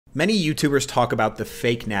Many YouTubers talk about the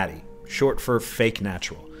fake natty, short for fake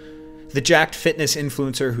natural. The jacked fitness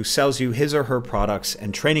influencer who sells you his or her products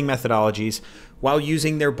and training methodologies while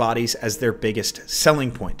using their bodies as their biggest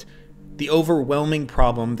selling point. The overwhelming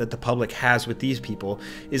problem that the public has with these people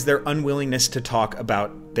is their unwillingness to talk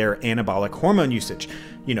about their anabolic hormone usage.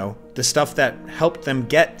 You know, the stuff that helped them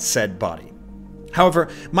get said body. However,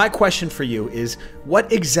 my question for you is,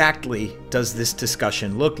 what exactly does this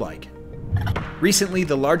discussion look like? Recently,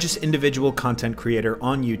 the largest individual content creator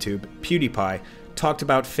on YouTube, Pewdiepie, talked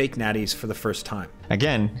about fake natties for the first time.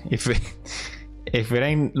 Again, if it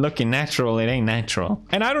ain't looking natural, it ain't natural.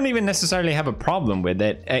 And I don't even necessarily have a problem with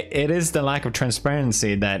it. It is the lack of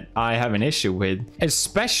transparency that I have an issue with,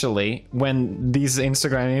 especially when these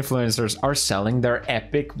Instagram influencers are selling their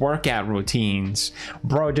epic workout routines.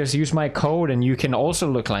 Bro, just use my code and you can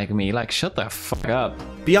also look like me. Like, shut the fuck up.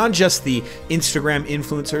 Beyond just the Instagram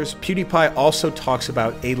influencers, PewDiePie also talks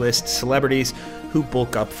about A-list celebrities who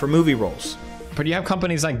bulk up for movie roles. But you have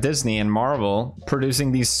companies like Disney and Marvel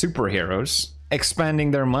producing these superheroes,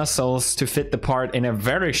 expanding their muscles to fit the part in a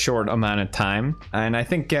very short amount of time. And I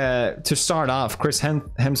think to start off, Chris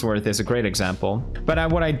Hemsworth is a great example.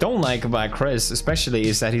 But what I don't like about Chris especially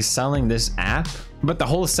is that he's selling this app. But the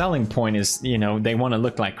whole selling point is, you know, they want to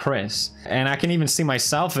look like Chris. And I can even see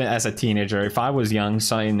myself as a teenager. If I was young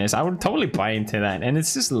selling this, I would totally buy into that. And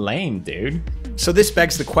it's just lame, dude. So this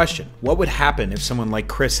begs the question, what would happen if someone like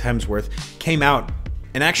Chris Hemsworth came out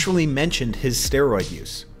and actually mentioned his steroid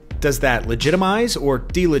use? Does that legitimize or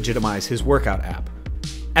delegitimize his workout app?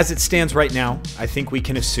 As it stands right now, I think we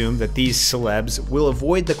can assume that these celebs will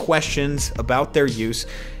avoid the questions about their use,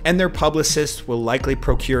 and their publicists will likely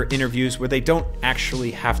procure interviews where they don't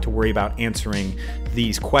actually have to worry about answering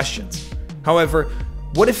these questions. However,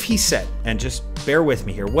 what if he said, and just bear with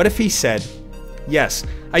me here, what if he said, yes,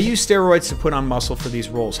 I use steroids to put on muscle for these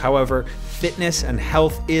roles. However, fitness and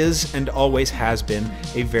health is and always has been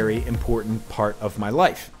a very important part of my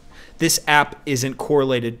life. This app isn't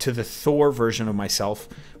correlated to the Thor version of myself,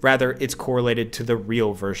 rather it's correlated to the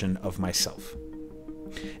real version of myself.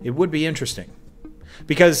 It would be interesting.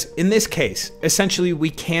 Because in this case, essentially we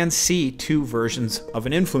can see two versions of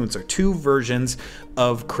an influencer, two versions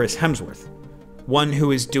of Chris Hemsworth. One who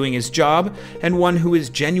is doing his job, and one who is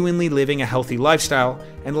genuinely living a healthy lifestyle,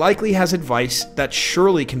 and likely has advice that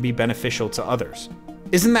surely can be beneficial to others.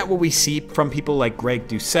 Isn't that what we see from people like Greg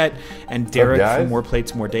Doucette and Derek from More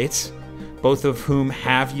Plates, More Dates? Both of whom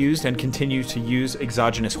have used and continue to use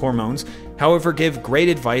exogenous hormones, however give great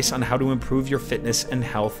advice on how to improve your fitness and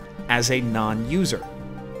health as a non-user.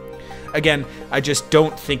 Again, I just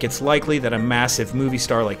don't think it's likely that a massive movie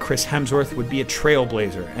star like Chris Hemsworth would be a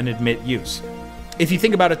trailblazer and admit use. If you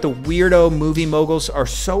think about it, the weirdo movie moguls are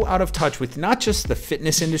so out of touch with not just the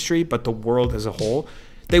fitness industry, but the world as a whole.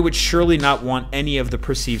 They would surely not want any of the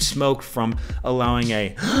perceived smoke from allowing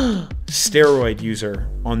a steroid user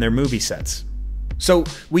on their movie sets. So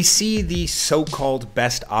we see the so-called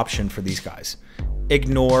best option for these guys.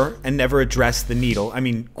 Ignore and never address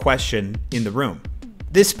the question in the room.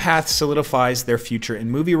 This path solidifies their future in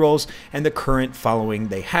movie roles and the current following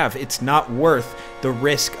they have. It's not worth the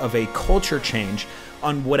risk of a culture change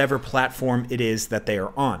on whatever platform it is that they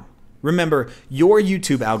are on. Remember, your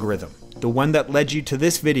YouTube algorithm, the one that led you to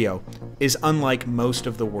this video, is unlike most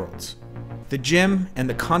of the world's. The gym and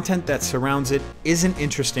the content that surrounds it isn't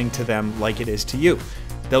interesting to them like it is to you.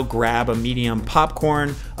 They'll grab a medium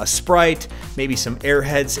popcorn, a Sprite, maybe some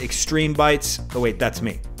Airheads Extreme Bites. Oh wait, that's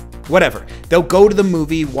me. Whatever. They'll go to the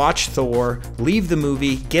movie, watch Thor, leave the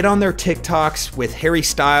movie, get on their TikToks with Harry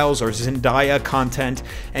Styles or Zendaya content,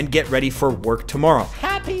 and get ready for work tomorrow.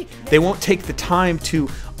 Happy. They won't take the time to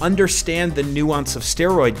understand the nuance of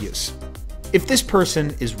steroid use. If this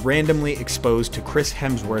person is randomly exposed to Chris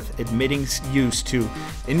Hemsworth admitting use to,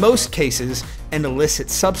 in most cases, an illicit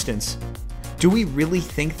substance, do we really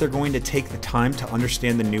think they're going to take the time to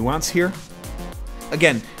understand the nuance here?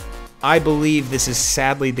 Again, I believe this is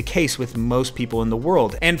sadly the case with most people in the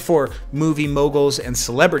world. And for movie moguls and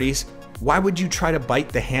celebrities, why would you try to bite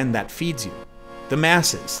the hand that feeds you? The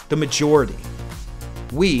masses, the majority.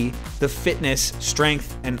 We, the fitness,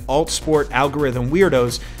 strength, and alt sport algorithm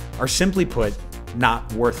weirdos, are simply put,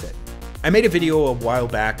 not worth it. I made a video a while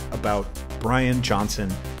back about Brian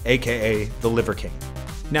Johnson, aka the Liver King.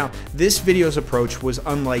 Now, this video's approach was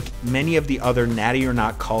unlike many of the other natty or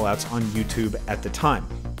not callouts on YouTube at the time.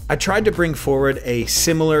 I tried to bring forward a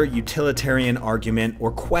similar utilitarian argument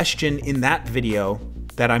or question in that video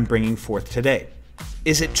that I'm bringing forth today.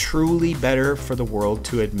 Is it truly better for the world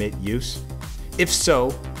to admit use? If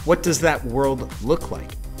so, what does that world look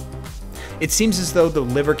like? It seems as though the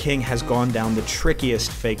Liver King has gone down the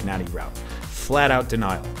trickiest fake natty route, flat out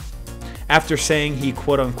denial. After saying he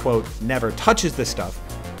quote-unquote never touches the stuff,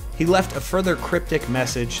 he left a further cryptic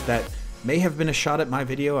message that may have been a shot at my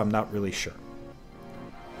video, I'm not really sure.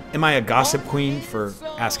 Am I a gossip queen for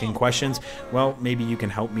asking questions? Well, maybe you can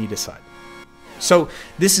help me decide. So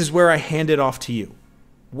this is where I hand it off to you.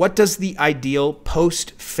 What does the ideal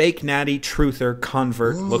post-fake natty truther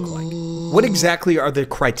convert look like? What exactly are the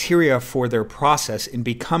criteria for their process in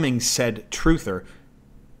becoming said truther?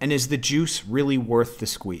 And is the juice really worth the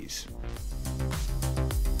squeeze?